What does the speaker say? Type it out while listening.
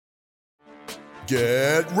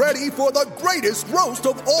Get ready for the greatest roast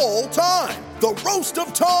of all time, the Roast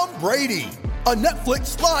of Tom Brady, a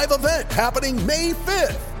Netflix live event happening May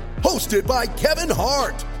 5th. Hosted by Kevin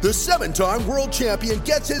Hart, the 7-time world champion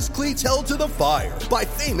gets his cleats held to the fire by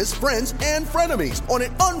famous friends and frenemies on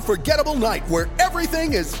an unforgettable night where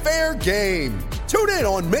everything is fair game. Tune in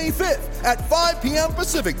on May 5th at 5 p.m.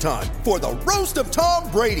 Pacific time for the Roast of Tom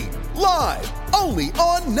Brady, live only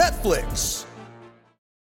on Netflix.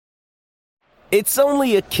 It's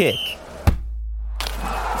only a kick,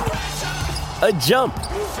 a jump,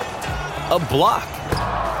 a block.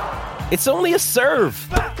 It's only a serve.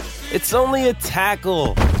 It's only a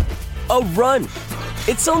tackle, a run.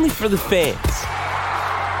 It's only for the fans.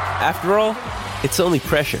 After all, it's only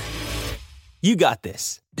pressure. You got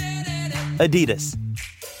this. Adidas.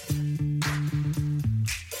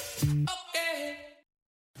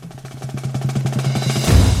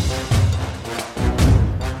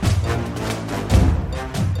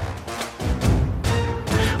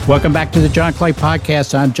 Welcome back to the John Clay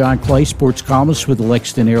Podcast. I'm John Clay, sports columnist with the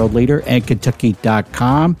Lexington Herald-Leader and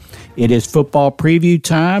Kentucky.com. It is football preview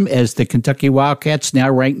time as the Kentucky Wildcats, now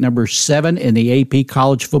ranked number 7 in the AP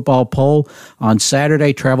College Football Poll, on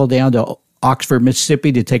Saturday travel down to Oxford,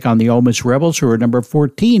 Mississippi to take on the Ole Miss Rebels, who are number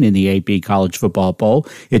 14 in the AP College Football Poll.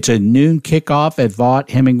 It's a noon kickoff at Vaught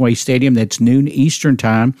Hemingway Stadium. That's noon Eastern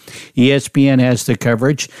time. ESPN has the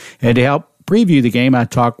coverage. And to help preview the game, I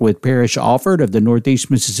talked with Parrish Alford of the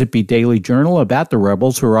Northeast Mississippi Daily Journal about the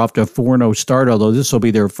Rebels, who are off to a 4-0 start, although this will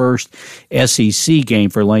be their first SEC game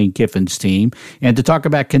for Lane Kiffin's team. And to talk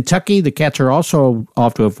about Kentucky, the Cats are also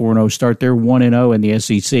off to a 4-0 start. They're 1-0 in the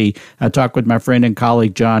SEC. I talked with my friend and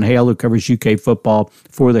colleague John Hale, who covers UK football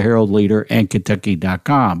for the Herald-Leader and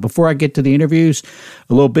Kentucky.com. Before I get to the interviews,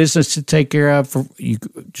 a little business to take care of.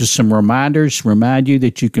 Just some reminders. Remind you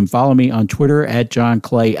that you can follow me on Twitter at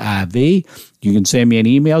JohnClayIV. You can send me an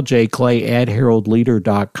email,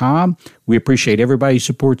 jclay@heraldleader.com. We appreciate everybody who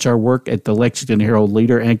supports our work at the Lexington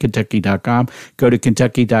Herald-Leader and Kentucky.com. Go to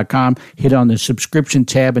Kentucky.com, hit on the subscription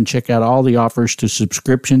tab, and check out all the offers to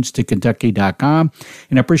subscriptions to Kentucky.com.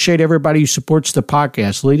 And I appreciate everybody who supports the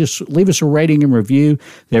podcast. Leave us a rating and review.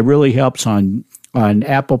 That really helps on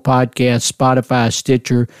Apple Podcasts, Spotify,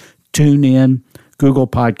 Stitcher, TuneIn, Google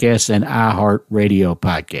Podcasts, and iHeartRadio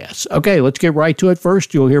Podcasts. Okay, let's get right to it.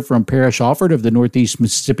 First, you'll hear from Parrish Alford of the Northeast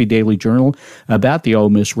Mississippi Daily Journal about the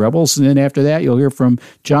Ole Miss Rebels. And then after that, you'll hear from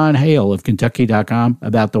John Hale of Kentucky.com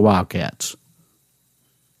about the Wildcats.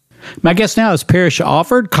 My guest now is Parrish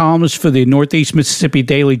Alford, columnist for the Northeast Mississippi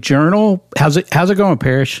Daily Journal. How's it going,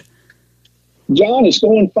 Parrish? John, it's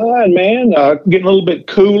going fine, man. Getting a little bit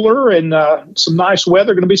cooler and some nice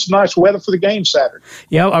weather. Going to be some nice weather for the game Saturday.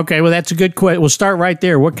 Yeah, okay. Well, that's a good question. We'll start right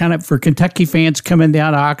there. What kind of, for Kentucky fans coming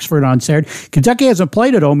down to Oxford on Saturday? Kentucky hasn't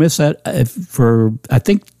played at Ole Miss for, I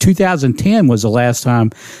think, 2010 was the last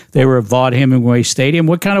time they were at Vaught Hemingway Stadium.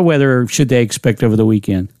 What kind of weather should they expect over the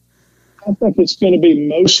weekend? I think it's going to be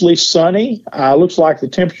mostly sunny. Looks like the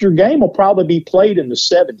temperature game will probably be played in the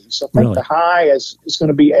 70s. I think The high is going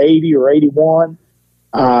to be 80 or 81.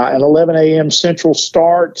 At 11 a.m. Central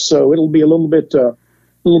start, so it'll be a little bit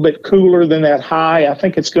cooler than that high. I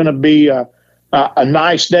think it's going to be a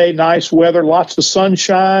nice day, nice weather, lots of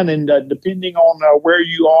sunshine, and depending on where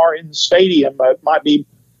you are in the stadium, it might be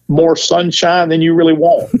more sunshine than you really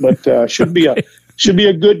want, but should be a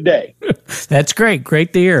good day. That's great.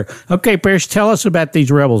 Great to hear. Okay, Parrish, tell us about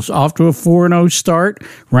these Rebels. Off to a 4-0 start,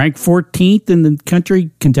 ranked 14th in the country,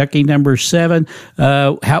 Kentucky number 7.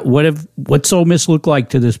 What's Ole Miss look like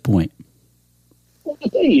to this point? Well, I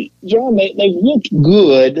tell you, John, they've looked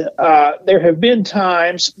good. There have been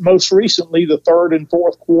times, most recently the third and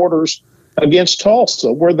fourth quarters against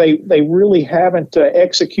Tulsa, where they really haven't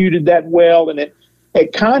executed that well, and it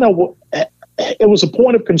kind of it was a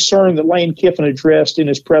point of concern that Lane Kiffin addressed in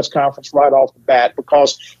his press conference right off the bat,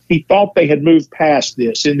 because he thought they had moved past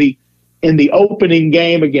this. In the opening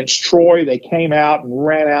game against Troy, they came out and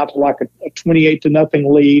ran out to like a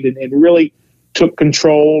 28-0 lead and really took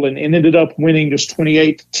control and ended up winning just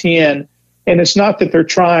 28-10. And it's not that they're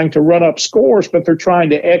trying to run up scores, but they're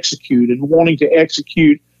trying to execute and wanting to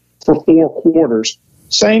execute for 4 quarters.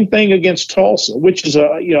 Same thing against Tulsa, which is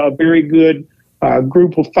a very good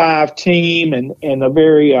group of 5 team and a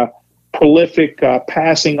very prolific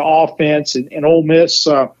passing offense. And Ole Miss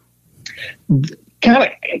kind of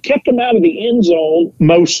kept them out of the end zone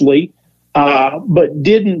mostly, but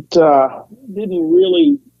didn't have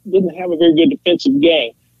a very good defensive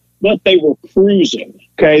game. But they were cruising.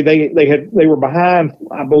 Okay, they were behind,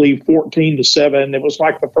 I believe, 14-7. It was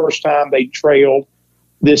like the first time they trailed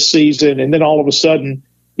this season, and then all of a sudden,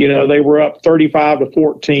 They were up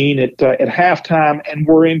 35-14 at halftime and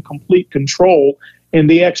were in complete control. And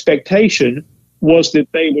the expectation was that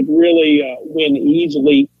they would really win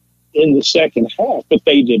easily in the second half, but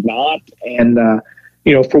they did not. And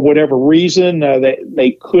for whatever reason,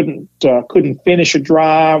 they couldn't finish a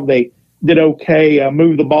drive. They did okay,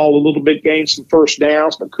 move the ball a little bit, gained some first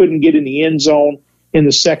downs, but couldn't get in the end zone in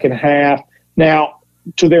the second half. Now,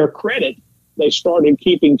 to their credit, they started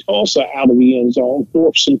keeping Tulsa out of the end zone,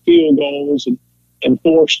 forced some field goals and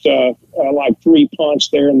forced like 3 punts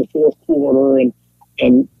there in the fourth quarter and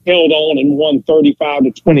held on and won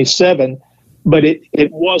 35-27. But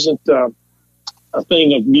it wasn't a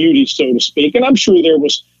thing of beauty, so to speak. And I'm sure there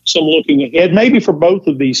was some looking ahead, maybe for both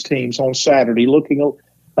of these teams on Saturday, looking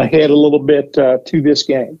ahead a little bit to this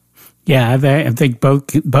game. Yeah, I think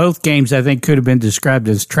both games I think could have been described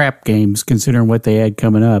as trap games, considering what they had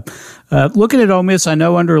coming up. Looking at Ole Miss, I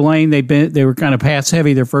know under Lane they were kind of pass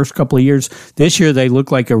heavy their first couple of years. This year they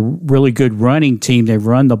look like a really good running team. They've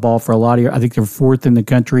run the ball for a lot of years. I think they're fourth in the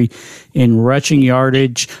country in rushing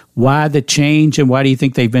yardage. Why the change, and why do you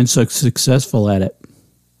think they've been so successful at it?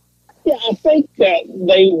 Yeah, I think that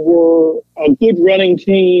they were a good running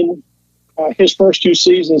team his first 2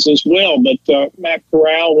 seasons as well. But Matt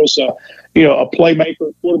Corral was a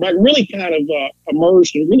playmaker quarterback, really kind of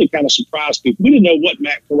emerged and really kind of surprised people. We didn't know what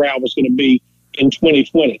Matt Corral was going to be in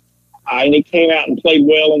 2020. And he came out and played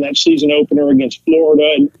well in that season opener against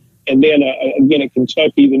Florida and then again at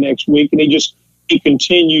Kentucky the next week. And he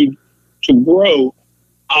continued to grow.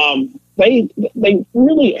 They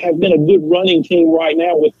really have been a good running team right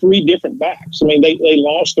now with 3 different backs. I mean, they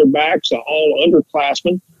lost their backs, all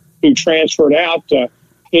underclassmen who transferred out.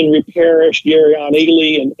 Henry Parrish, Garyon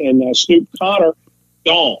Ely, and Snoop Connor,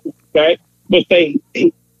 gone. Okay, but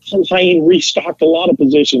Lane restocked a lot of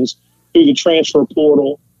positions through the transfer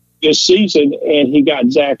portal this season, and he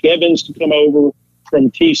got Zach Evans to come over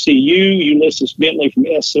from TCU, Ulysses Bentley from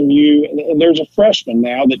SMU, and there's a freshman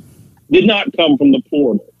now that did not come from the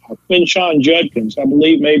portal. Quinshawn Judkins, I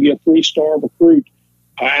believe maybe a 3-star recruit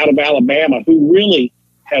out of Alabama, who really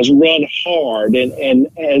has run hard and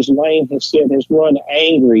as Lane has said, has run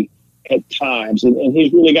angry at times. And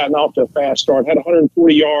he's really gotten off to a fast start, had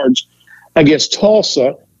 140 yards against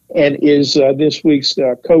Tulsa, and is this week's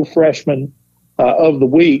co-freshman of the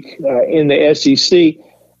week in the SEC.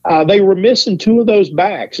 They were missing 2 of those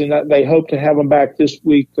backs, and they hope to have them back this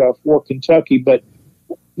week for Kentucky. But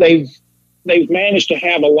they've managed to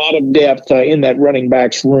have a lot of depth in that running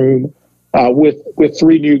backs room with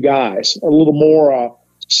 3 new guys, a little more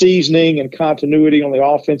seasoning and continuity on the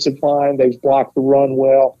offensive line. They've blocked the run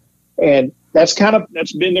well, and that's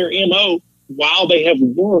been their MO while they have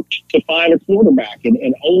worked to find a quarterback.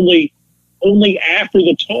 And only after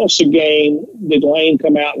the Tulsa game did Lane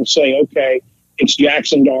come out and say, okay, it's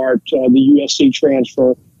Jackson Dart, the USC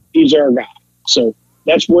transfer. He's our guy. So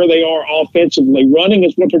that's where they are offensively. Running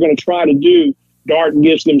is what they're going to try to do. Dart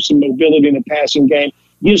gives them some mobility in the passing game,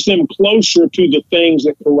 gives them closer to the things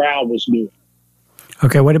that Corral was doing.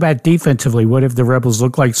 Okay, what about defensively? What have the Rebels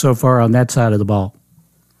looked like so far on that side of the ball?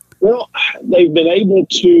 Well, they've been able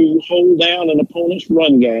to hold down an opponent's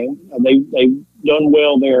run game. They've done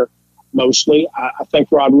well there mostly. I think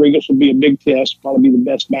Rodriguez will be a big test, probably be the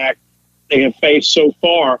best back they have faced so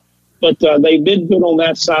far. But they've been good on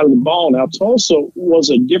that side of the ball. Now, Tulsa was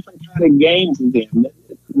a different kind of game for them.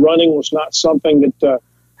 Running was not something that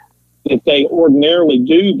they ordinarily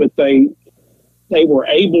do, but they were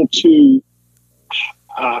able to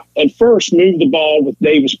at first move the ball with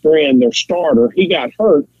Davis Brin, their starter. He got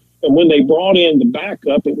hurt, and when they brought in the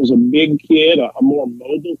backup, it was a big kid, a more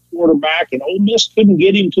mobile quarterback, and Ole Miss couldn't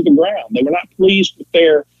get him to the ground. They were not pleased with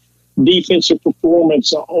their defensive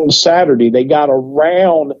performance on Saturday. They got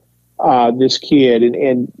around this kid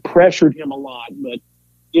and pressured him a lot, but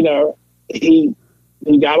he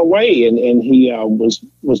got away and he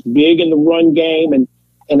was big in the run game,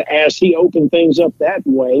 and as he opened things up that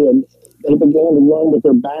way, and they began to run with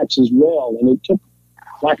their backs as well. And it took,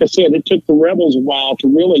 like I said, it took the Rebels a while to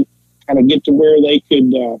really kind of get to where they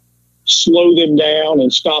could slow them down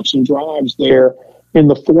and stop some drives there in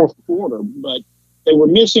the fourth quarter. But they were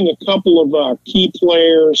missing a couple of key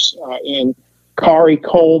players in Kari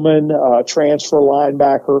Coleman, transfer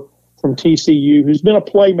linebacker from TCU, who's been a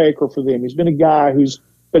playmaker for them. He's been a guy who's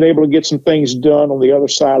been able to get some things done on the other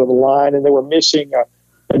side of the line. And they were missing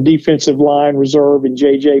a defensive line reserve in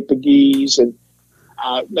J.J. Pegues, and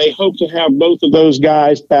they hope to have both of those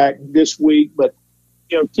guys back this week. But,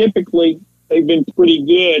 typically they've been pretty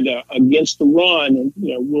good against the run, and,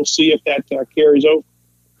 we'll see if that carries over.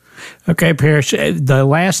 Okay, Parrish, the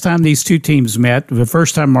last time these two teams met, the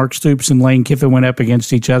first time Mark Stoops and Lane Kiffin went up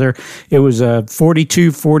against each other, it was a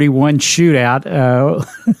 42-41 shootout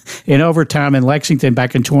in overtime in Lexington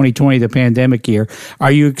back in 2020, the pandemic year.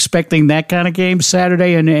 Are you expecting that kind of game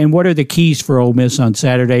Saturday? And what are the keys for Ole Miss on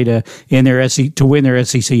Saturday to win their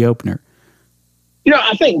SEC opener?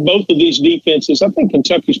 I think both of these defenses, I think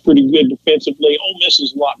Kentucky's pretty good defensively. Ole Miss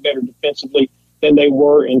is a lot better defensively than they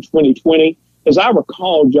were in 2020. As I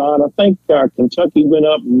recall, John, I think Kentucky went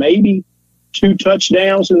up maybe 2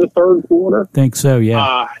 touchdowns in the third quarter. I think so,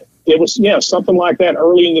 yeah. It was, something like that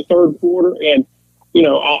early in the third quarter. And,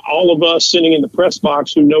 all of us sitting in the press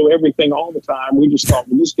box who know everything all the time, we just thought,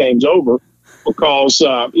 well, this game's over because,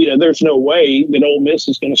 there's no way that Ole Miss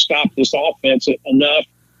is going to stop this offense enough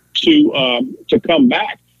to come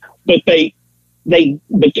back. But they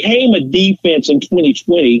became a defense in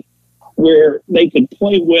 2020 where they could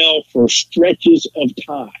play well for stretches of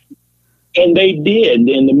time. And they did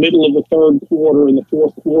in the middle of the third quarter and the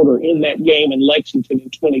fourth quarter in that game in Lexington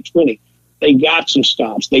in 2020. They got some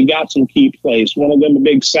stops. They got some key plays. One of them, a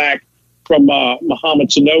big sack from Muhammad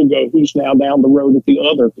Sanogo, who's now down the road at the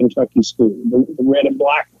other Kentucky school, the red and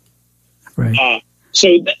black one. Right.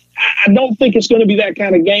 I don't think it's going to be that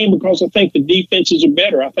kind of game because I think the defenses are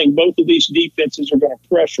better. I think both of these defenses are going to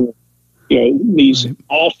pressure these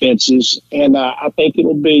offenses. And I think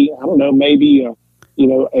it'll be, I don't know, maybe, a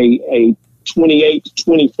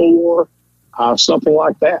 28-24, something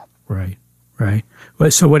like that. Right.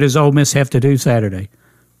 So what does Ole Miss have to do Saturday?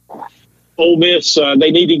 Ole Miss,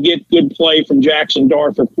 they need to get good play from Jackson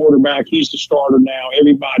Dart, their quarterback. He's the starter now.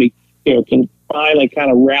 Everybody, can finally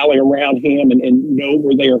kind of rally around him and know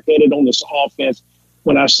where they are headed on this offense.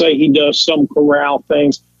 When I say he does some corral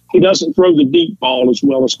things, he doesn't throw the deep ball as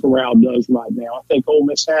well as Corral does right now. I think Ole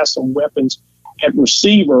Miss has some weapons at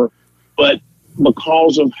receiver, but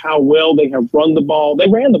because of how well they have run the ball, they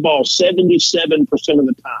ran the ball 77% of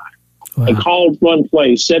the time. Wow. They called run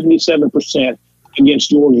plays 77% against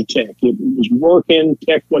Georgia Tech. It was working.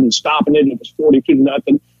 Tech wasn't stopping it. It was 42-0.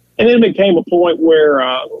 And then it became a point where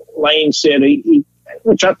Lane said,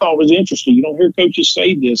 which I thought was interesting. You don't hear coaches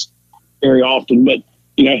say this very often, but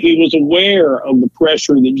he was aware of the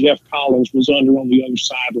pressure that Jeff Collins was under on the other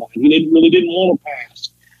sideline. He didn't want to pass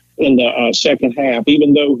in the second half,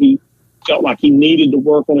 even though he felt like he needed to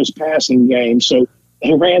work on his passing game. So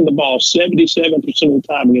they ran the ball 77% of the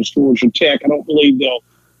time against Georgia Tech. I don't believe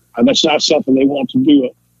that's not something they want to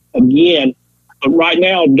do again. But right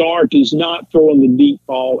now, Dart is not throwing the deep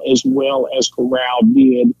ball as well as Corral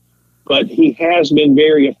did, but he has been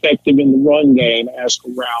very effective in the run game as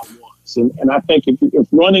Corral was. And I think if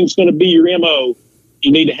running's going to be your MO,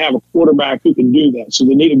 you need to have a quarterback who can do that. So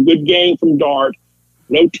they need a good game from Dart,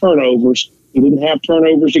 no turnovers. He didn't have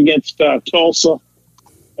turnovers against Tulsa.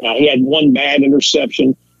 He had one bad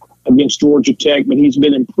interception against Georgia Tech, but he's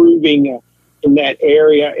been improving in that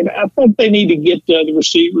area. And I think they need to get the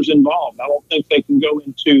receivers involved. I don't think they can go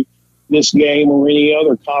into this game or any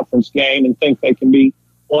other conference game and think they can be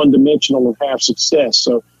one-dimensional and have success.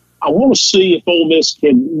 So I want to see if Ole Miss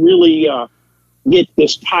can really get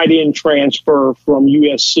this tight end transfer from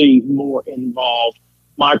USC more involved.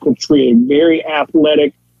 Michael Trigg, very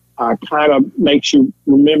athletic, kind of makes you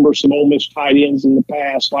remember some Ole Miss tight ends in the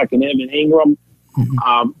past, like an Evan Ingram.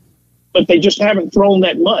 Mm-hmm. But they just haven't thrown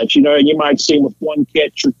that much, and you might see him with one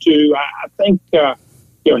catch or two. I think,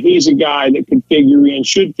 he's a guy that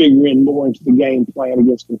should figure in more into the game plan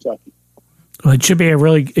against Kentucky. Well, it should be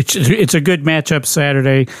it's a good matchup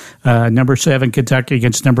Saturday. Number 7 Kentucky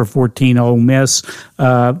against number 14 Ole Miss.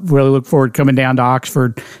 Really look forward to coming down to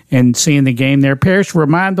Oxford and seeing the game there. Parrish,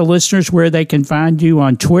 remind the listeners where they can find you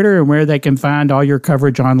on Twitter and where they can find all your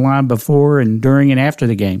coverage online before and during and after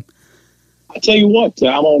the game. I tell you what,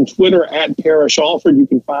 I'm on Twitter at Parrish Alford. You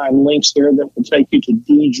can find links there that will take you to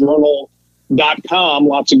djournal.com.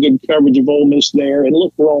 Lots of good coverage of Ole Miss there. And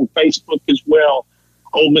look, we're on Facebook as well.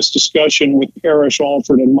 Ole Miss Discussion with Parrish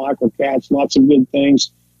Alford and Michael Katz. Lots of good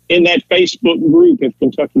things in that Facebook group if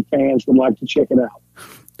Kentucky fans would like to check it out.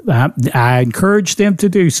 I encourage them to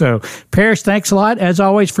do so. Parrish, thanks a lot, as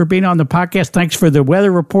always, for being on the podcast. Thanks for the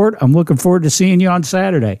weather report. I'm looking forward to seeing you on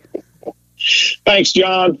Saturday. Thanks,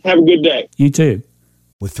 John. Have a good day. You too.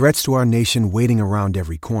 With threats to our nation waiting around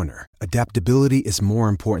every corner, adaptability is more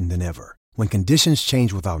important than ever. When conditions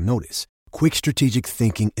change without notice, quick strategic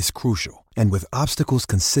thinking is crucial. And with obstacles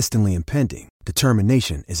consistently impending,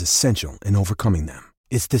 determination is essential in overcoming them.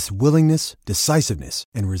 It's this willingness, decisiveness,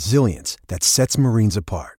 and resilience that sets Marines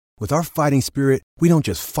apart. With our fighting spirit, we don't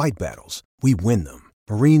just fight battles, we win them.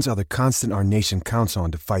 Marines are the constant our nation counts on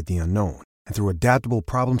to fight the unknown. And through adaptable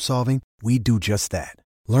problem solving, we do just that.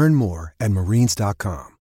 Learn more at marines.com.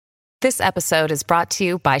 This episode is brought to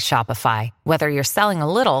you by Shopify. Whether you're selling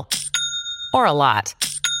a little or a lot,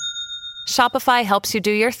 Shopify helps you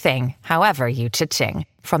do your thing, however you cha-ching.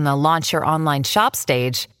 From the launch your online shop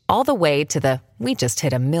stage, all the way to the we just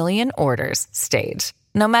hit 1 million orders stage.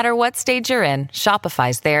 No matter what stage you're in,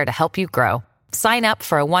 Shopify's there to help you grow. Sign up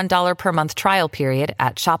for a $1 per month trial period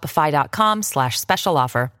at shopify.com/special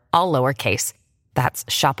offer, all lowercase. That's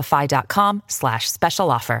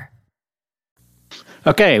shopify.com/special offer.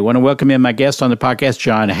 Okay, I want to welcome in my guest on the podcast,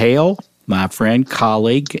 John Hale, my friend,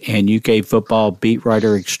 colleague, and UK football beat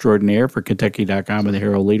writer extraordinaire for Kentucky.com and the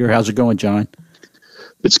Herald Leader. How's it going, John?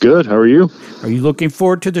 It's good. How are you? Are you looking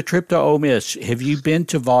forward to the trip to Ole Miss? Have you been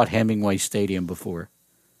to Vaught-Hemingway Stadium before?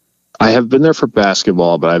 I have been there for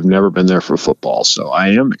basketball, but I've never been there for football, so I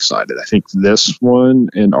am excited. I think this one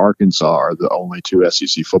and Arkansas are the only two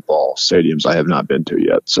SEC football stadiums I have not been to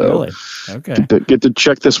yet. So really? Okay. Get to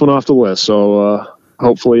check this one off the list. So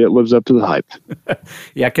hopefully it lives up to the hype.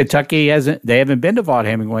 Yeah, Kentucky haven't been to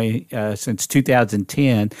Vaught-Hemingway since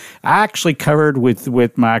 2010. I actually covered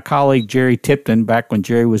with my colleague Jerry Tipton back when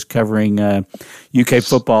Jerry was covering UK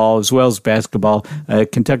football as well as basketball,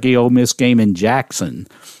 Kentucky-Ole Miss game in Jackson.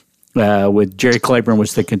 With Jerry Claiborne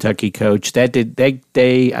was the Kentucky coach. I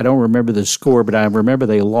don't remember the score, but I remember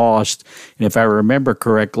they lost. And if I remember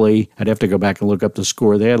correctly, I'd have to go back and look up the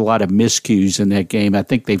score. They had a lot of miscues in that game. I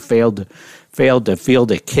think they failed to field a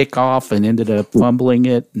kickoff and ended up fumbling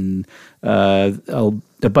it, and a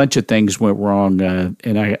bunch of things went wrong.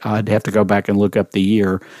 And I'd have to go back and look up the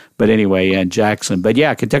year. But anyway, in Jackson. But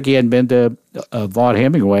yeah, Kentucky hadn't been to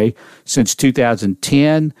Vaught-Hemingway since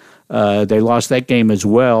 2010. They lost that game as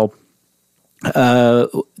well.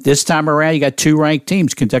 This time around, you got two ranked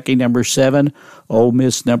teams, Kentucky number 7, Ole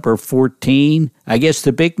Miss number 14. I guess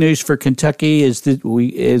the big news for Kentucky is that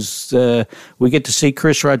we get to see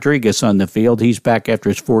Chris Rodriguez on the field. He's back after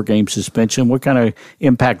his 4-game suspension. What kind of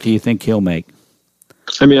impact do you think he'll make?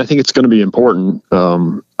 I mean, I think it's going to be important.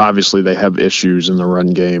 Obviously, they have issues in the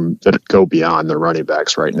run game that go beyond the running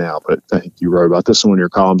backs right now. But I think you wrote about this in one of your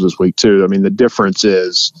columns this week, too. I mean, the difference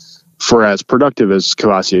is, for as productive as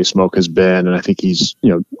Kavasier Smoke has been, and I think he's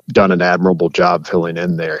done an admirable job filling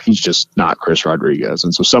in there, he's just not Chris Rodriguez.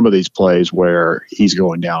 And so some of these plays where he's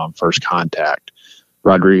going down on first contact,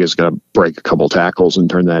 Rodriguez is going to break a couple tackles and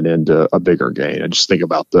turn that into a bigger gain. I just think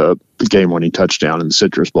about the game-winning touchdown in the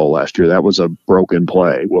Citrus Bowl last year. That was a broken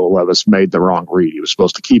play. Will Levis made the wrong read. He was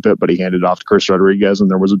supposed to keep it, but he handed it off to Chris Rodriguez, and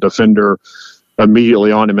there was a defender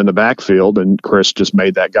immediately on him in the backfield, and Chris just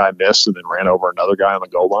made that guy miss and then ran over another guy on the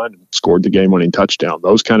goal line and scored the game-winning touchdown.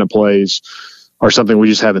 Those kind of plays are something we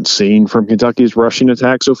just haven't seen from Kentucky's rushing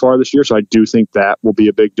attack so far this year, so I do think that will be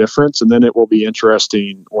a big difference. And then it will be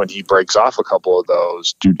interesting when he breaks off a couple of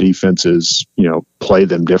those. Do defenses, play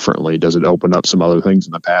them differently? Does it open up some other things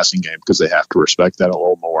in the passing game because they have to respect that a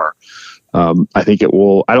little more? I think it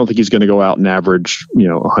will. I don't think he's going to go out and average,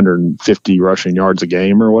 150 rushing yards a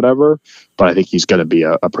game or whatever, but I think he's going to be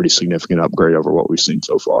a pretty significant upgrade over what we've seen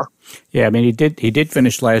so far. Yeah, I mean, he did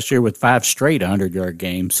finish last year with 5 straight 100-yard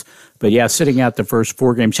games. But yeah, sitting out the first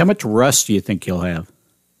 4 games, how much rust do you think he'll have?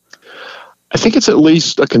 I think it's at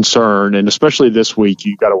least a concern, and especially this week,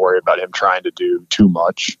 you got to worry about him trying to do too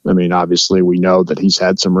much. I mean, obviously, we know that he's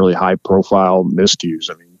had some really high-profile miscues.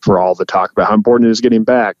 I mean, for all the talk about how important it is getting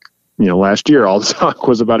back, last year, all the talk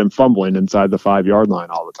was about him fumbling inside the 5-yard line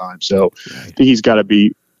all the time. So I think he's got to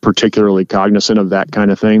be particularly cognizant of that kind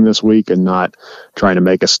of thing this week and not trying to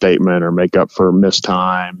make a statement or make up for missed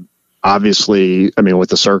time. Obviously, I mean, with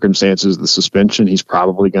the circumstances of the suspension, he's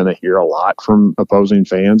probably going to hear a lot from opposing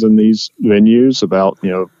fans in these venues about,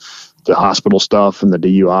 the hospital stuff and the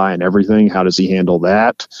DUI and everything. How does he handle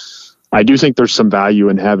that? I do think there's some value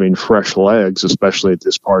in having fresh legs, especially at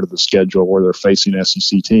this part of the schedule where they're facing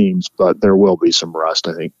SEC teams, but there will be some rust,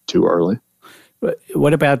 I think, too early.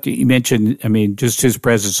 What about, you mentioned, I mean, just his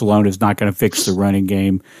presence alone is not going to fix the running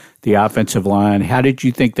game, the offensive line. How did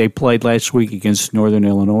you think they played last week against Northern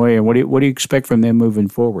Illinois, and what do you expect from them moving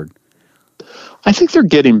forward? I think they're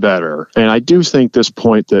getting better, and I do think this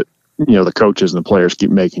point that the coaches and the players keep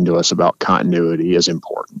making to us about continuity is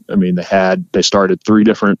important. I mean, they started 3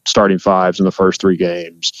 different starting 5s in the first 3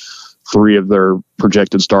 games. 3 of their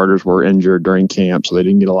projected starters were injured during camp, so they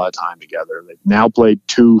didn't get a lot of time together. They've now played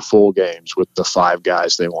 2 full games with the 5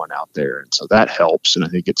 guys they want out there, and so that helps, and I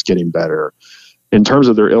think it's getting better. In terms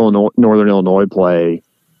of their Northern Illinois play,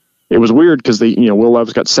 it was weird because Will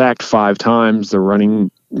Levis got sacked 5 times. The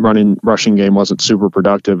rushing game wasn't super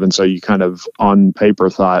productive, and so you kind of on paper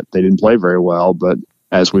thought they didn't play very well. But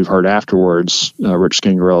as we've heard afterwards, Rich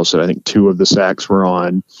Scangarello said I think 2 of the sacks were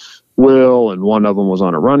on Will, and one of them was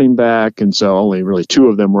on a running back. And so only really two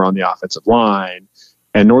of them were on the offensive line.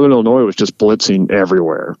 And Northern Illinois was just blitzing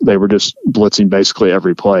everywhere. They were just blitzing basically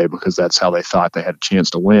every play because that's how they thought they had a chance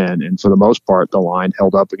to win. And for the most part, the line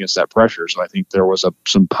held up against that pressure. So I think there was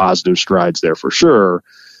some positive strides there for sure.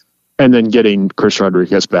 And then getting Chris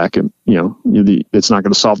Rodriguez back, and it's not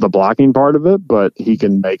going to solve the blocking part of it, but he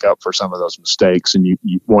can make up for some of those mistakes. And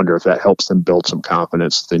you wonder if that helps them build some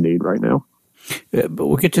confidence that they need right now. But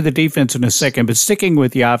we'll get to the defense in a second. But sticking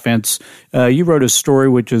with the offense, you wrote a story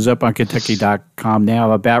which is up on Kentucky.com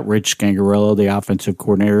now about Rich Scangarello, the offensive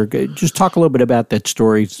coordinator. Just talk a little bit about that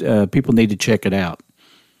story. People need to check it out.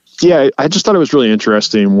 Yeah, I just thought it was really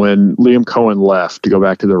interesting when Liam Cohen left to go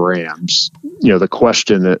back to the Rams. The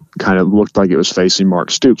question that kind of looked like it was facing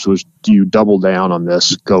Mark Stoops was, do you double down on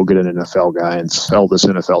this, go get an NFL guy and sell this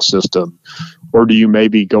NFL system? Or do you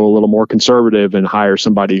maybe go a little more conservative and hire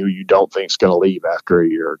somebody who you don't think is going to leave after a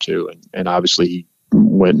year or two? And obviously he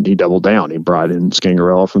went and he doubled down. He brought in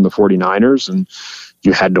Scangarello from the 49ers, and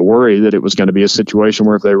you had to worry that it was going to be a situation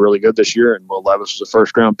where if they were really good this year and Will Levis was a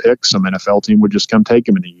first-round pick, some NFL team would just come take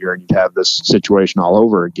him in a year and you'd have this situation all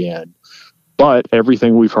over again. But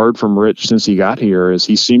everything we've heard from Rich since he got here is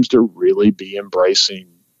he seems to really be embracing,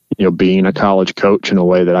 being a college coach in a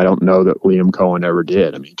way that I don't know that Liam Cohen ever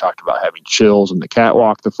did. I mean, he talked about having chills in the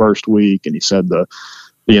catwalk the first week, and he said the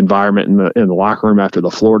environment in the locker room after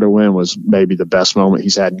the Florida win was maybe the best moment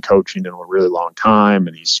he's had in coaching in a really long time.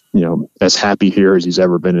 And he's, as happy here as he's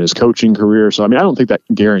ever been in his coaching career. So, I mean, I don't think that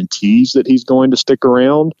guarantees that he's going to stick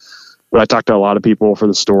around. But I talked to a lot of people for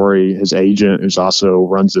the story. His agent, who's also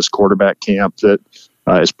runs this quarterback camp, that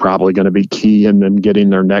is probably going to be key in them getting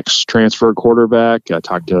their next transfer quarterback. I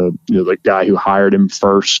talked to the guy who hired him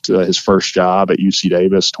first, his first job at UC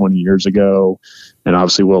Davis 20 years ago, and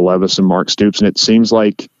obviously Will Levis and Mark Stoops. And it seems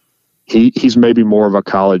like he's maybe more of a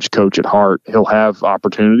college coach at heart. He'll have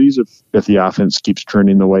opportunities if the offense keeps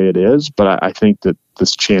trending the way it is, but I think that the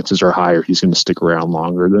chances are higher he's going to stick around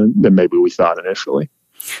longer than maybe we thought initially.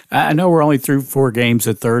 I know we're only through 4 games,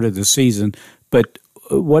 a third of the season, but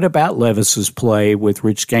what about Levis's play with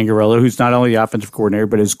Rich Scangarello, who's not only the offensive coordinator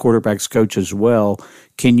but his quarterback's coach as well?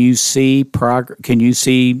 Can you see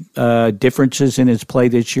differences in his play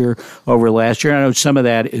this year over last year? I know some of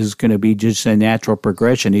that is going to be just a natural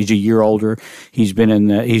progression. He's a year older. He's been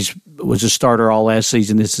was a starter all last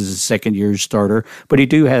season. This is his second year starter, but he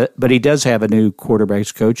does have a new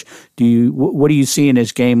quarterback's coach. What do you see in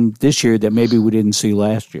his game this year that maybe we didn't see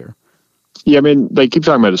last year? Yeah, I mean, they keep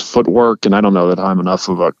talking about his footwork, and I don't know that I'm enough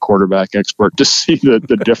of a quarterback expert to see the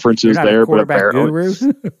differences You're not there. A quarterback guru?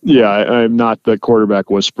 Yeah, I'm not the quarterback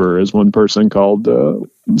whisperer, as one person called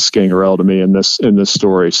Scangarello to me in this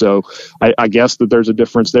story. So I guess that there's a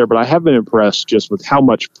difference there, but I have been impressed just with how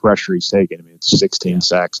much pressure he's taken. I mean, it's 16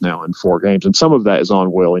 sacks now in 4 games, and some of that is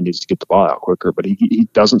on Will. He needs to get the ball out quicker, but he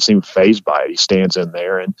doesn't seem fazed by it. He stands in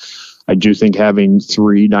there, and I do think having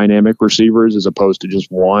 3 dynamic receivers as opposed to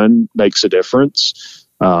just one makes a difference.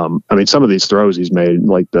 I mean, some of these throws he's made,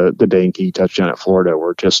 like the Dane Key touchdown at Florida,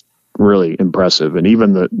 were just really impressive. And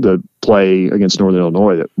even the play against Northern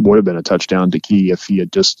Illinois that would have been a touchdown to Key if he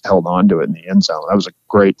had just held on to it in the end zone. That was a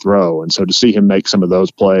great throw. And so to see him make some of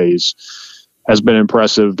those plays has been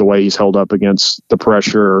impressive, the way he's held up against the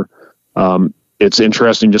pressure. It's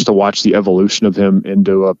interesting just to watch the evolution of him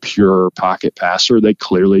into a pure pocket passer. They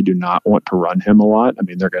clearly do not want to run him a lot. I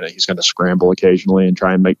mean, he's going to scramble occasionally and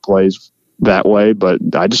try and make plays that way, but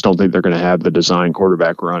I just don't think they're going to have the design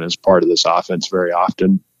quarterback run as part of this offense very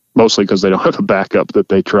often, mostly because they don't have a backup that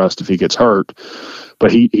they trust if he gets hurt.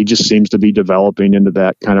 But he just seems to be developing into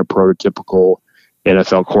that kind of prototypical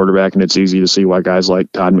NFL quarterback, and it's easy to see why guys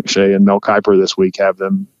like Todd McShay and Mel Kiper this week have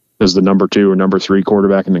them as the number 2 or number 3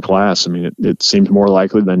 quarterback in the class. I mean, it seems more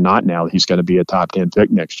likely than not now that he's going to be a top 10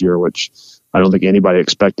 pick next year, which I don't think anybody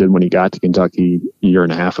expected when he got to Kentucky a year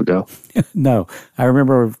and a half ago. No, I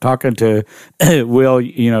remember talking to Will,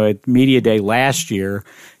 at Media Day last year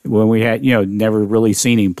when we had, never really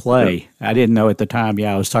seen him play. Yeah. I didn't know at the time.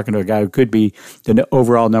 Yeah, I was talking to a guy who could be the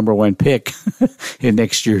overall number 1 pick in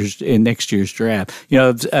next year's draft.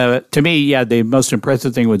 To me, the most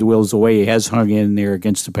impressive thing with Will is the way he has hung in there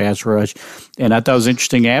against the pass rush. And I thought it was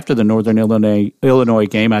interesting after the Northern Illinois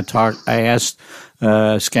game. I asked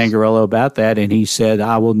Scangarello about that, and he said,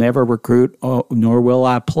 "I will never recruit, nor will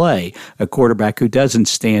I play a quarterback who doesn't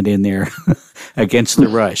stand in there against the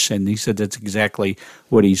rush." And he said that's exactly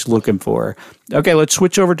what he's looking for. Okay, let's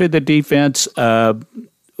switch over to the defense. First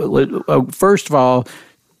of all,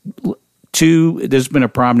 There's been a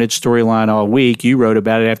prominent storyline all week. You wrote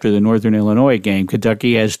about it after the Northern Illinois game.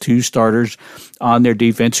 Kentucky has 2 starters on their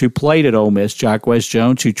defense who played at Ole Miss. Jacquez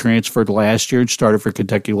Jones, who transferred last year and started for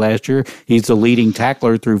Kentucky last year. He's the leading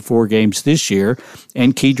tackler through 4 games this year.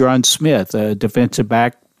 And Kedron Smith, a defensive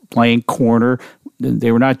back playing corner.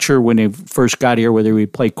 They were not sure when they first got here whether he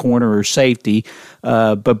play corner or safety,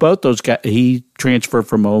 but both those guys, he transferred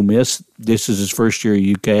from Ole Miss. This is his first year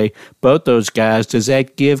at UK. Both those guys, does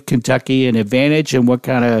that give Kentucky an advantage, and what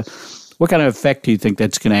kind of effect do you think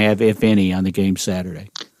that's going to have, if any, on the game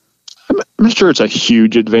Saturday? I'm not sure it's a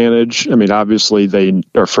huge advantage. I mean, obviously they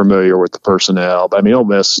are familiar with the personnel, but I mean, Ole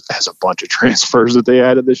Miss has a bunch of transfers that they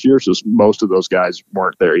added this year, so most of those guys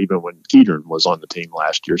weren't there even when Kedron was on the team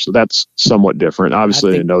last year. So that's somewhat different.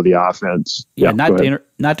 Obviously, they know the offense. Yeah,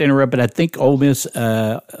 not to interrupt, but I think Ole Miss.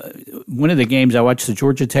 One of the games I watched, the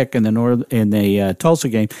Georgia Tech and the Tulsa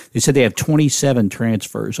game, they said they have 27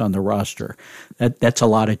 transfers on the roster. That's a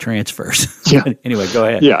lot of transfers. Yeah. Anyway, go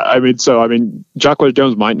ahead. Yeah, I mean, Jacquez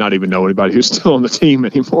Jones might not even know anybody who's still on the team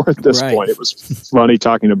anymore at this point. It was funny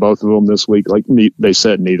talking to both of them this week. Like they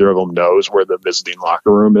said, neither of them knows where the visiting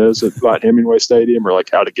locker room is at Hemingway Stadium or like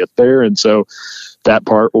how to get there, and so that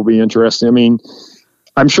part will be interesting. I mean,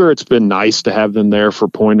 I'm sure it's been nice to have them there for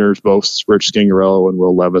pointers. Both Rich Scangarello and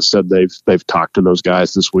Will Levis said they've talked to those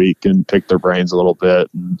guys this week and picked their brains a little bit.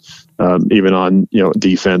 And even on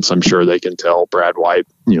defense, I'm sure they can tell Brad White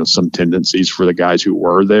some tendencies for the guys who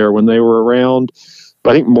were there when they were around. But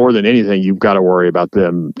I think more than anything, you've got to worry about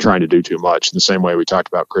them trying to do too much. In the same way we talked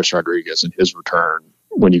about Chris Rodriguez and his return.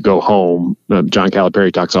 When you go home, John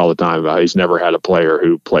Calipari talks all the time about he's never had a player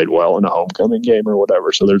who played well in a homecoming game or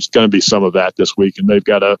whatever. So there's going to be some of that this week, and they've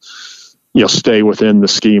got to stay within the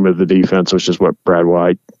scheme of the defense, which is what Brad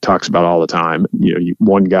White talks about all the time.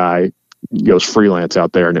 One guy goes freelance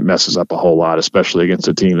out there, and it messes up a whole lot, especially against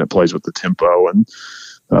a team that plays with the tempo and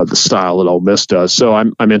the style that Ole Miss does. So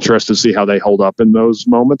I'm interested to see how they hold up in those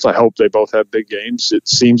moments. I hope they both have big games. It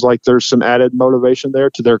seems like there's some added motivation there.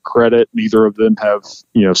 To their credit, neither of them have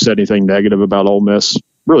said anything negative about Ole Miss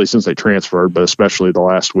really since they transferred, but especially the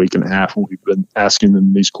last week and a half when we've been asking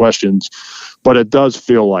them these questions. But it does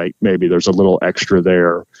feel like maybe there's a little extra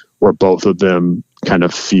there where both of them kind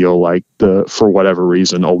of feel like for whatever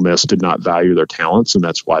reason, Ole Miss did not value their talents, and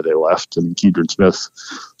that's why they left. I mean, Kedron Smith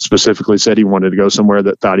specifically said he wanted to go somewhere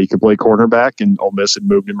that thought he could play cornerback, and Ole Miss had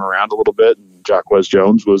moved him around a little bit. And Jacquez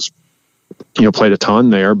Jones was, played a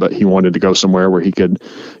ton there, but he wanted to go somewhere where he could,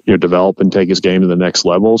 develop and take his game to the next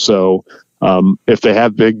level. So if they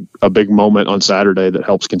have a big moment on Saturday that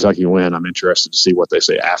helps Kentucky win, I'm interested to see what they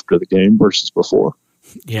say after the game versus before.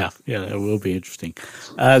 Yeah, that will be interesting.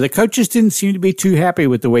 The coaches didn't seem to be too happy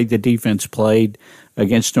with the way the defense played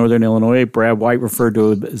against Northern Illinois. Brad White referred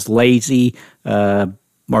to it as lazy.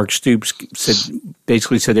 Mark Stoops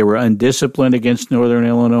basically said they were undisciplined against Northern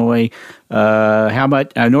Illinois.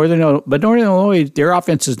 Northern Illinois, their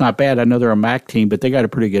offense is not bad. I know they're a MAC team, but they got a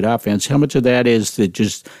pretty good offense. How much of that is that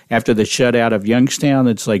just after the shutout of Youngstown,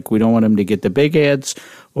 it's like we don't want them to get the big heads,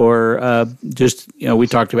 or we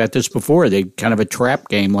talked about this before. They kind of a trap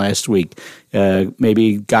game last week.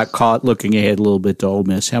 Maybe got caught looking ahead a little bit to Ole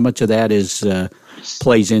Miss. How much of that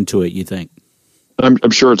plays into it, you think?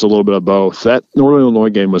 I'm sure it's a little bit of both. That Northern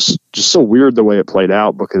Illinois game was just so weird the way it played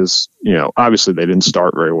out because, obviously they didn't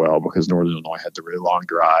start very well because Northern Illinois had the really long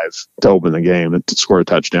drive to open the game and to score a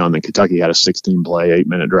touchdown. Then Kentucky had a 16-play,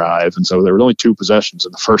 8-minute drive. And so there were only 2 possessions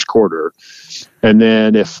in the first quarter. And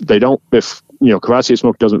then if Kavasier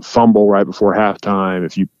Smoke doesn't fumble right before halftime,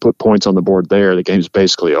 if you put points on the board there, the game's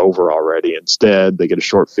basically over already. Instead, they get a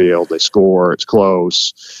short field, they score, it's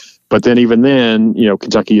close. But then even then,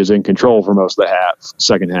 Kentucky is in control for most of the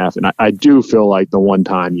second half. And I do feel like the one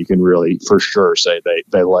time you can really for sure say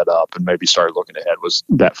they let up and maybe started looking ahead was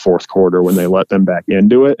that fourth quarter when they let them back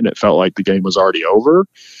into it. And it felt like the game was already over.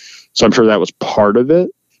 So I'm sure that was part of it.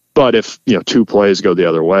 But if, 2 plays go the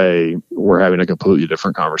other way, we're having a completely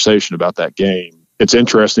different conversation about that game. It's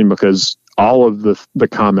interesting because all of the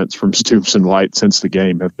comments from Stoops and White since the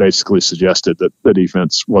game have basically suggested that the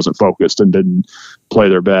defense wasn't focused and didn't play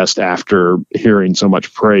their best after hearing so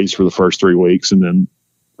much praise for the first 3 weeks. And then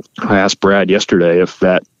I asked Brad yesterday if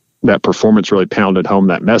that performance really pounded home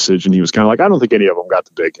that message. And he was kind of like, I don't think any of them got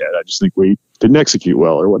the big head. I just think we didn't execute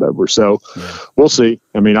well or whatever. So We'll see.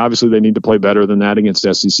 I mean, obviously they need to play better than that against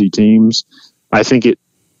SEC teams. I think it,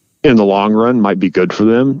 in the long run, might be good for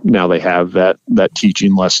them. Now they have that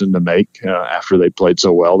teaching lesson to make after they played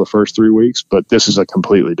so well the first 3 weeks. But this is a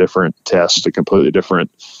completely different test, a completely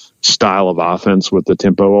different style of offense with the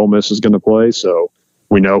tempo Ole Miss is going to play. So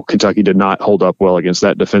we know Kentucky did not hold up well against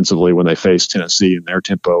that defensively when they faced Tennessee in their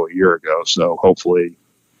tempo a year ago. So hopefully,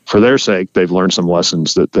 for their sake, they've learned some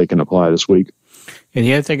lessons that they can apply this week. And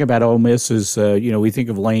the other thing about Ole Miss is, we think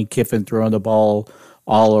of Lane Kiffin throwing the ball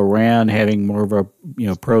all around, having more of a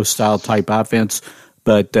pro-style type offense.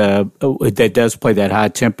 But that does play that high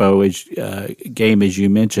tempo game, as you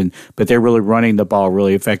mentioned. But they're really running the ball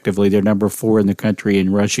really effectively. They're number 4 in the country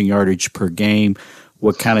in rushing yardage per game.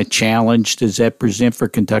 What kind of challenge does that present for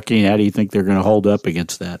Kentucky, and how do you think they're going to hold up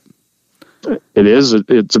against that? It is.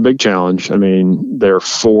 It's a big challenge. I mean, they're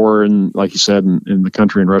 4, like you said, in the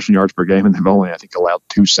country in rushing yards per game, and they've only, I think, allowed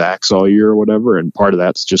 2 sacks all year or whatever. And part of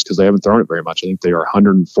that's just because they haven't thrown it very much. I think they are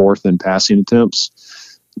 104th in passing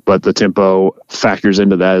attempts, but the tempo factors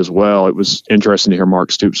into that as well. It was interesting to hear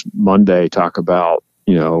Mark Stoops Monday talk about,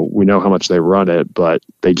 we know how much they run it, but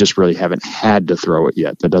they just really haven't had to throw it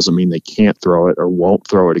yet. That doesn't mean they can't throw it or won't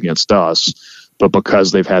throw it against us, but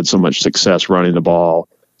because they've had so much success running the ball,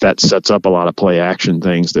 that sets up a lot of play action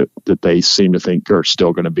things that they seem to think are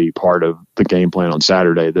still going to be part of the game plan on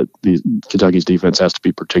Saturday that Kentucky's defense has to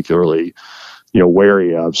be particularly,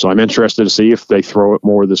 wary of. So I'm interested to see if they throw it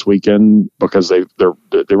more this weekend because they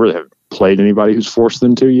really haven't played anybody who's forced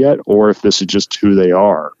them to yet, or if this is just who they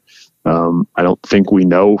are. I don't think we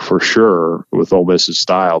know for sure with Ole Miss's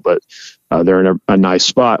style, but they're in a nice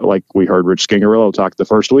spot. Like we heard Rich Scangarello talk the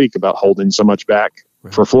first week about holding so much back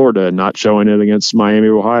for Florida and not showing it against Miami,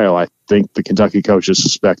 Ohio. I think the Kentucky coaches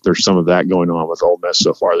suspect there's some of that going on with Ole Miss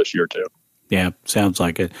so far this year too. Yeah, sounds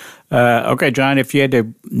like it. Okay, John, if you had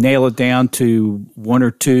to nail it down to 1 or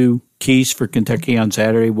 2 keys for Kentucky on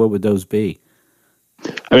Saturday, what would those be?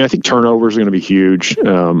 I mean, I think turnovers are going to be huge.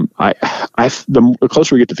 The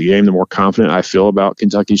closer we get to the game, the more confident I feel about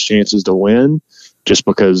Kentucky's chances to win, just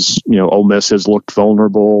because, Ole Miss has looked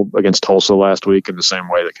vulnerable against Tulsa last week in the same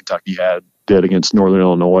way that Kentucky did against Northern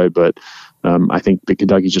Illinois. But I think that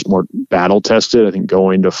Kentucky's just more battle tested. I think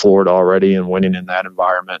going to Florida already and winning in that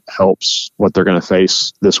environment helps what they're going to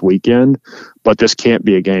face this weekend. But this can't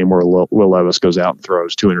be a game where Will Levis goes out and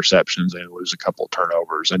throws 2 interceptions and lose a couple of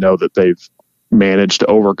turnovers. I know that they've managed to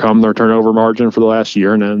overcome their turnover margin for the last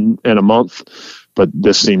year and a month, but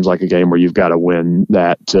this seems like a game where you've got to win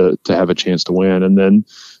that to have a chance to win. And then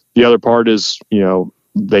the other part is,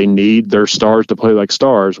 they need their stars to play like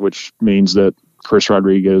stars, which means that Chris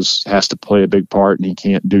Rodriguez has to play a big part and he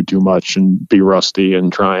can't do too much and be rusty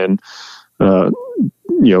and try and,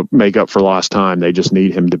 make up for lost time. They just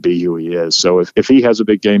need him to be who he is. So if he has a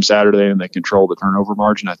big game Saturday and they control the turnover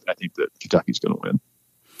margin, I think that Kentucky's going to win.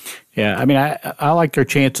 Yeah, I mean, I like their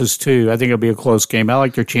chances, too. I think it'll be a close game. I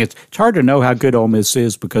like their chance. It's hard to know how good Ole Miss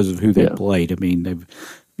is because of who they played. I mean,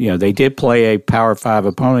 they did play a Power 5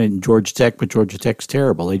 opponent in Georgia Tech, but Georgia Tech's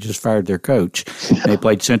terrible. They just fired their coach. They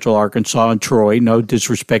played Central Arkansas and Troy. No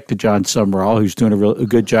disrespect to John Summerall, who's doing a really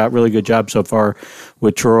good job so far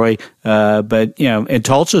with Troy. But and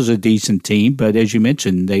Tulsa's a decent team, but as you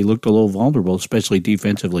mentioned, they looked a little vulnerable, especially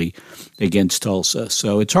defensively against Tulsa.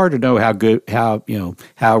 So it's hard to know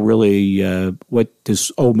how really what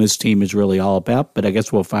this Ole Miss team is really all about. But I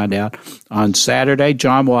guess we'll find out on Saturday.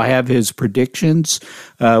 John will have his predictions,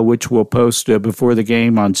 which we'll post before the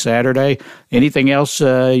game on Saturday. Anything else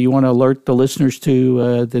you want to alert the listeners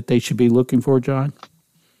to that they should be looking for, John?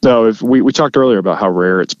 No, if we talked earlier about how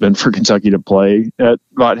rare it's been for Kentucky to play at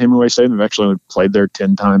Vaught-Hemingway Stadium. They've actually only played there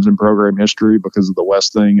 10 times in program history because of the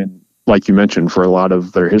West thing. And like you mentioned, for a lot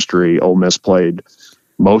of their history, Ole Miss played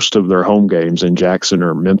most of their home games in Jackson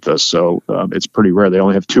or Memphis. So it's pretty rare. They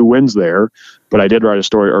only have 2 wins there. But I did write a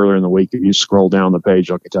story earlier in the week. If you scroll down the page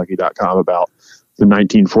on Kentucky.com about the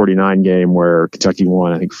 1949 game where Kentucky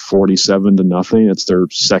won, I think 47-0. It's their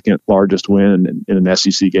second largest win in an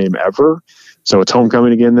SEC game ever. So it's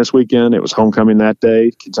homecoming again this weekend. It was homecoming that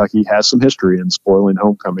day. Kentucky has some history in spoiling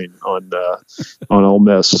homecoming on Ole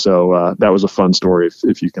Miss. So that was a fun story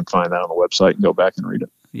if you can find that on the website and go back and read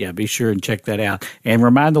it. Yeah, be sure and check that out. And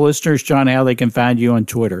remind the listeners, John, how they can find you on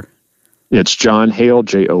Twitter. It's John Hale,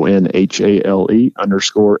 JONHALE_HL.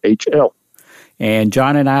 And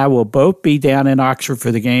John and I will both be down in Oxford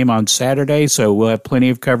for the game on Saturday, so we'll have plenty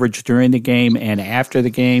of coverage during the game and after the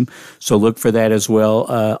game. So look for that as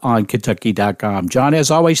well on Kentucky.com. John, as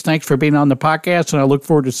always, thanks for being on the podcast, and I look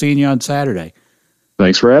forward to seeing you on Saturday.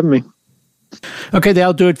 Thanks for having me. Okay,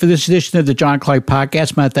 that'll do it for this edition of the John Clay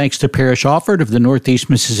Podcast. My thanks to Parrish Alford of the Northeast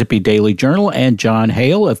Mississippi Daily Journal and John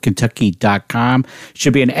Hale of Kentucky.com.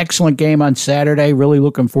 Should be an excellent game on Saturday. Really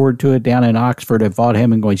looking forward to it down in Oxford at Vaught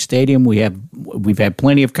Hemingway Stadium. We've had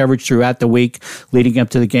plenty of coverage throughout the week leading up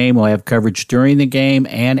to the game. We'll have coverage during the game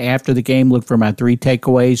and after the game. Look for my 3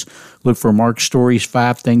 takeaways. Look for Mark's Stories,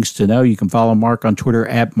 5 things to know. You can follow Mark on Twitter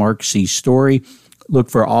at Mark C. Story. Look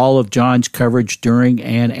for all of John's coverage during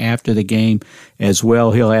and after the game as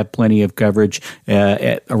well. He'll have plenty of coverage.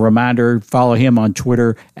 A reminder, follow him on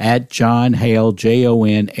Twitter at John Hale,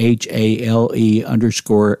 JONHALE_HL.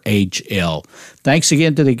 Thanks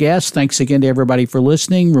again to the guests. Thanks again to everybody for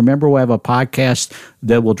listening. Remember, we'll have a podcast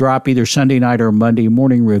that will drop either Sunday night or Monday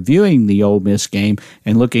morning reviewing the Ole Miss game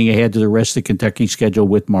and looking ahead to the rest of Kentucky's schedule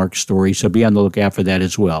with Mark's Story. So be on the lookout for that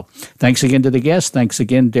as well. Thanks again to the guests. Thanks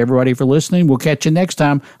again to everybody for listening. We'll catch you next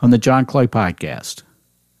time on the John Clay Podcast.